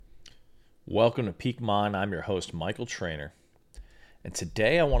Welcome to Peak Mind. I'm your host, Michael Trainer. And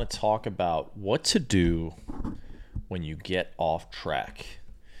today I want to talk about what to do when you get off track.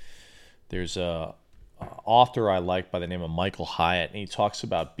 There's a author I like by the name of Michael Hyatt, and he talks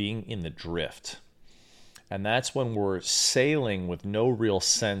about being in the drift. And that's when we're sailing with no real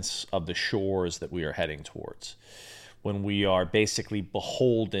sense of the shores that we are heading towards. When we are basically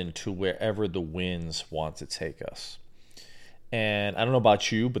beholden to wherever the winds want to take us. And I don't know about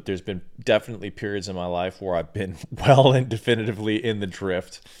you, but there's been definitely periods in my life where I've been well and definitively in the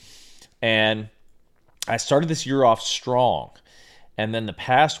drift. And I started this year off strong. And then the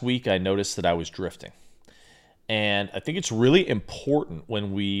past week, I noticed that I was drifting. And I think it's really important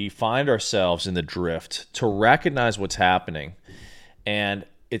when we find ourselves in the drift to recognize what's happening. And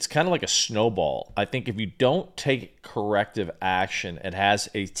it's kind of like a snowball. I think if you don't take corrective action, it has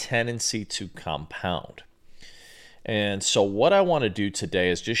a tendency to compound. And so what I want to do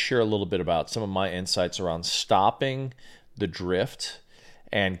today is just share a little bit about some of my insights around stopping the drift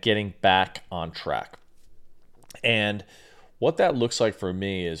and getting back on track. And what that looks like for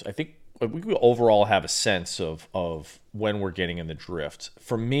me is I think we overall have a sense of when we're getting in the drift.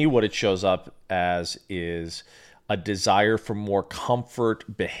 For me, what it shows up as is a desire for more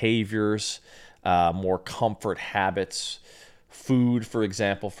comfort behaviors, more comfort habits. Food, for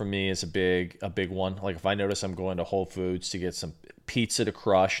example, for me is a big one. Like if I notice I'm going to Whole Foods to get some pizza to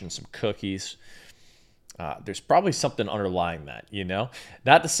crush and some cookies, there's probably something underlying that,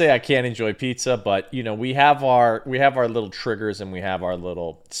 Not to say I can't enjoy pizza, but we have our little triggers and we have our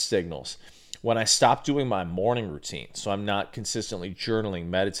little signals. When I stop doing my morning routine, so I'm not consistently journaling,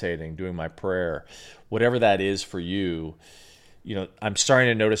 meditating, doing my prayer, whatever that is for you, I'm starting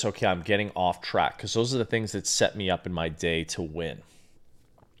to notice, okay, I'm getting off track because those are the things that set me up in my day to win.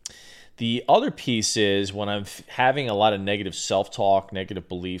 The other piece is when I'm having a lot of negative self-talk, negative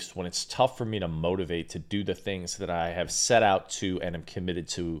beliefs, when it's tough for me to motivate to do the things that I have set out to and am committed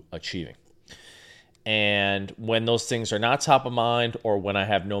to achieving. And when those things are not top of mind or when I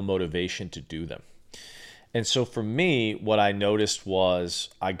have no motivation to do them. And so for me, what I noticed was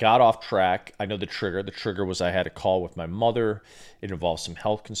I got off track. I know the trigger. The trigger was I had a call with my mother. It involved some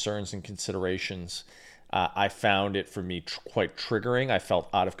health concerns and considerations. I found it for me quite triggering. I felt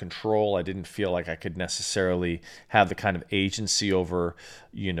out of control. I didn't feel like I could necessarily have the kind of agency over,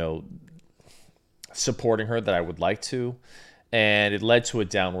 supporting her that I would like to. And it led to a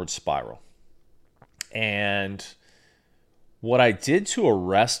downward spiral. And what I did to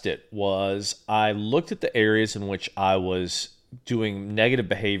arrest it was I looked at the areas in which I was doing negative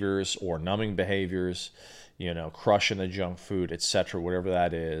behaviors or numbing behaviors, crushing the junk food, etc., whatever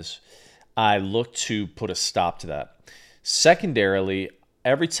that is. I looked to put a stop to that. Secondarily,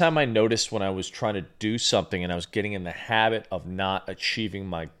 every time I noticed when I was trying to do something and I was getting in the habit of not achieving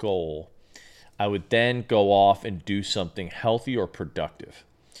my goal, I would then go off and do something healthy or productive.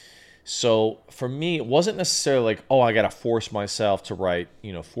 So for me, it wasn't necessarily like, oh, I got to force myself to write,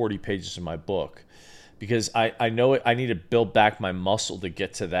 40 pages in my book, because I know I need to build back my muscle to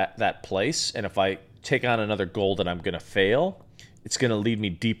get to that place. And if I take on another goal that I'm going to fail, it's going to lead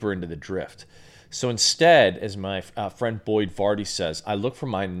me deeper into the drift. So instead, as my friend Boyd Vardy says, I look for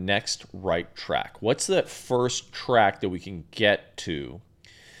my next right track. What's that first track that we can get to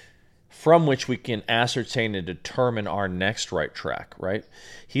from which we can ascertain and determine our next right track, right?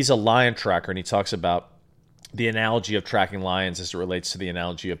 He's a lion tracker, and he talks about the analogy of tracking lions as it relates to the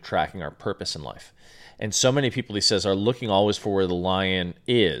analogy of tracking our purpose in life. And so many people, he says, are looking always for where the lion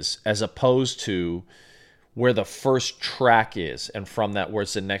is, as opposed to where the first track is, and from that,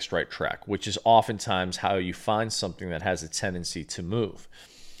 where's the next right track, which is oftentimes how you find something that has a tendency to move.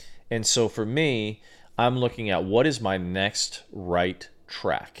 And so for me, I'm looking at what is my next right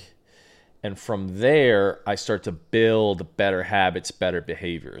track. And from there, I start to build better habits, better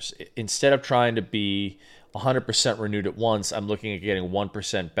behaviors. Instead of trying to be 100% renewed at once, I'm looking at getting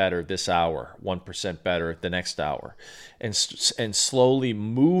 1% better this hour, 1% better the next hour, and slowly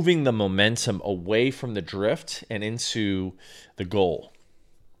moving the momentum away from the drift and into the goal.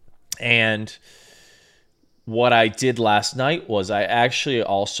 And what I did last night was I actually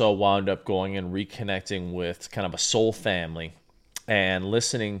also wound up going and reconnecting with kind of a soul family and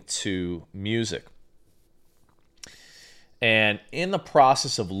listening to music. And in the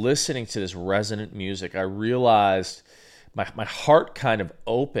process of listening to this resonant music, I realized my heart kind of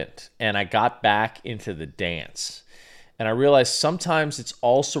opened and I got back into the dance. And I realized sometimes it's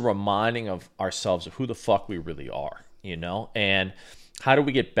also reminding of ourselves of who the fuck we really are, and how do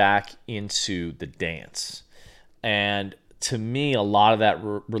we get back into the dance? And to me, a lot of that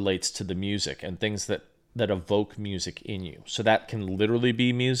relates to the music and things that that evoke music in you. So that can literally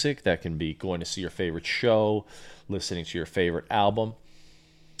be music, that can be going to see your favorite show, listening to your favorite album,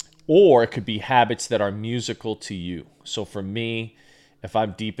 or it could be habits that are musical to you. So for me, if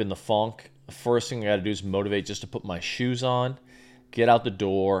I'm deep in the funk, the first thing I got to do is motivate just to put my shoes on, get out the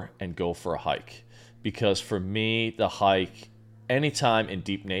door, and go for a hike. Because for me, the hike, anytime in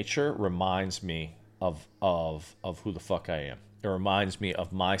deep nature, reminds me of who the fuck I am. It reminds me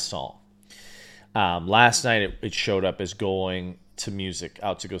of my song. Last night, it showed up as going to music,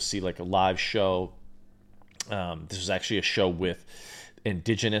 out to go see like a live show. This was actually a show with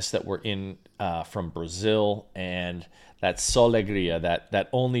indigenous that were in from Brazil, and that solegria, that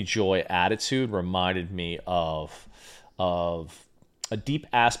only joy attitude reminded me of a deep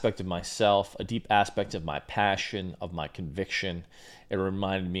aspect of myself, a deep aspect of my passion, of my conviction. It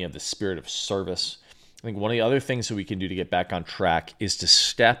reminded me of the spirit of service. I think one of the other things that we can do to get back on track is to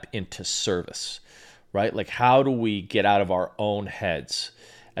step into service, right? Like, how do we get out of our own heads?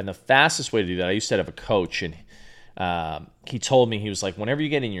 And the fastest way to do that, I used to have a coach, and he told me, he was like, whenever you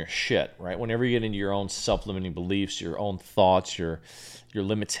get in your shit, right? Whenever you get into your own self-limiting beliefs, your own thoughts, your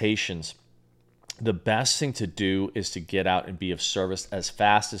limitations, the best thing to do is to get out and be of service as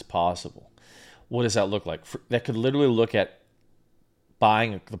fast as possible. What does that look like? That could literally look at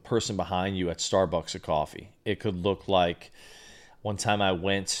buying the person behind you at Starbucks a coffee. It could look like one time I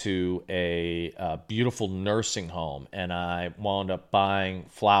went to a beautiful nursing home and I wound up buying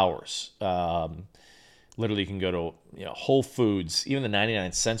flowers. Literally, you can go to Whole Foods, even the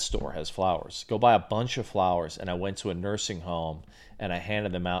 99-cent store has flowers. Go buy a bunch of flowers, and I went to a nursing home and I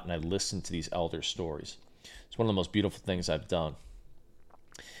handed them out and I listened to these elder stories. It's one of the most beautiful things I've done.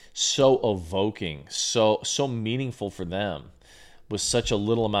 So evoking, so meaningful for them, with such a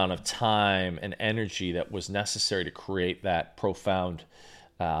little amount of time and energy that was necessary to create that profound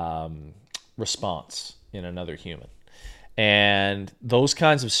response in another human. And those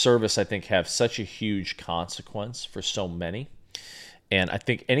kinds of service, I think, have such a huge consequence for so many. And I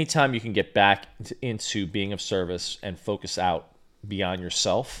think anytime you can get back into being of service and focus out beyond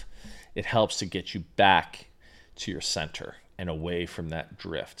yourself, it helps to get you back to your center and away from that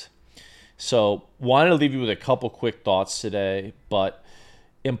drift. So wanted to leave you with a couple quick thoughts today, but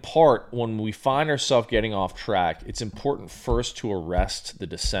in part, when we find ourselves getting off track, it's important first to arrest the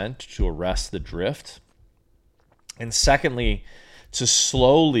descent, to arrest the drift. And secondly, to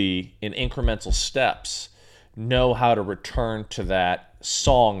slowly, in incremental steps, know how to return to that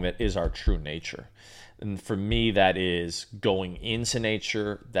song that is our true nature. And for me, that is going into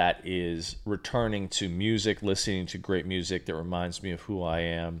nature, that is returning to music, listening to great music that reminds me of who I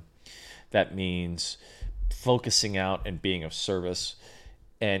am. That means focusing out and being of service,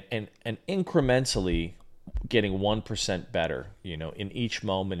 and incrementally getting 1% better, in each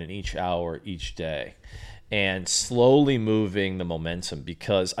moment, in each hour, each day, and slowly moving the momentum,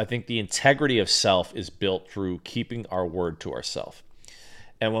 because I think the integrity of self is built through keeping our word to ourselves.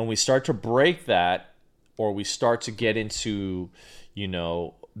 And when we start to break that, or we start to get into,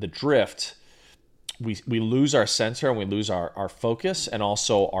 the drift, we lose our center and we lose our focus and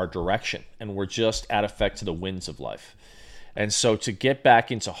also our direction. And we're just at effect to the winds of life. And so to get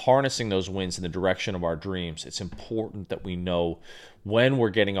back into harnessing those winds in the direction of our dreams, it's important that we know when we're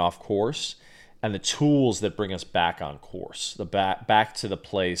getting off course and the tools that bring us back on course, back to the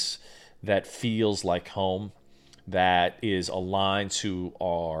place that feels like home, that is aligned to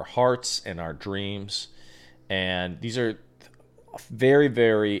our hearts and our dreams. And these are very,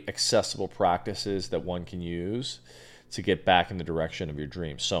 very accessible practices that one can use to get back in the direction of your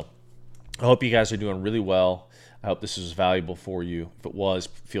dreams. So I hope you guys are doing really well. I hope this was valuable for you. If it was,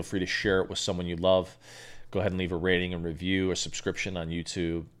 feel free to share it with someone you love. Go ahead and leave a rating and review or subscription on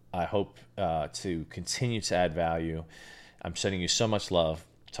YouTube. I hope to continue to add value. I'm sending you so much love.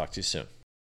 Talk to you soon.